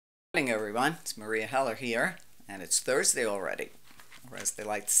Good morning, everyone. It's Maria Heller here, and it's Thursday already. Or as they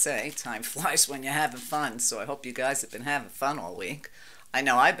like to say, time flies when you're having fun. So I hope you guys have been having fun all week. I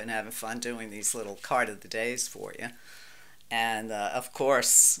know I've been having fun doing these little card of the days for you. And of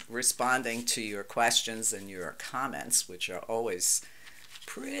course, responding to your questions and your comments, which are always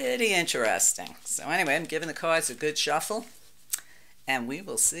pretty interesting. So, anyway, I'm giving the cards a good shuffle, and we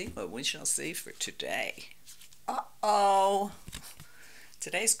will see what we shall see for today. Uh oh.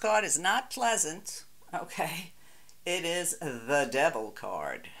 Today's card is not pleasant, okay? It is the Devil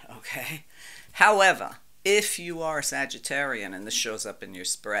card, okay? However, if you are a Sagittarian and this shows up in your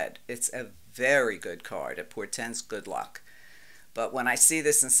spread, it's a very good card. It portends good luck. But when I see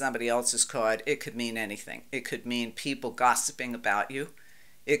this in somebody else's card, it could mean anything. It could mean people gossiping about you.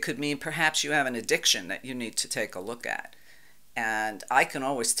 It could mean perhaps you have an addiction that you need to take a look at. And I can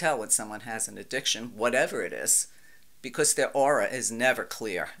always tell when someone has an addiction, whatever it is, because their aura is never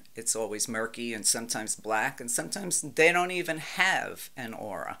clear. It's always murky and sometimes black, and sometimes they don't even have an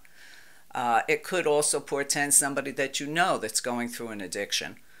aura. It could also portend somebody that you know that's going through an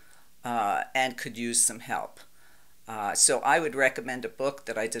addiction and could use some help. So I would recommend a book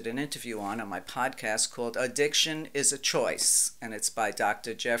that I did an interview on my podcast called Addiction is a Choice, and it's by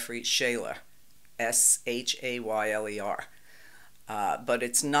Dr. Jeffrey Shayler, Shayler. But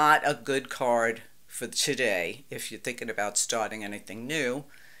it's not a good card for today if you're thinking about starting anything new,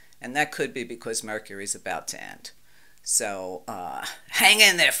 and that could be because Mercury's about to end. So hang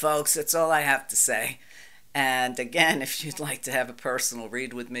in there, folks. That's all I have to say. And again, if you'd like to have a personal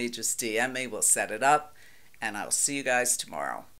read with me, just DM me. We'll set it up, and I'll see you guys tomorrow.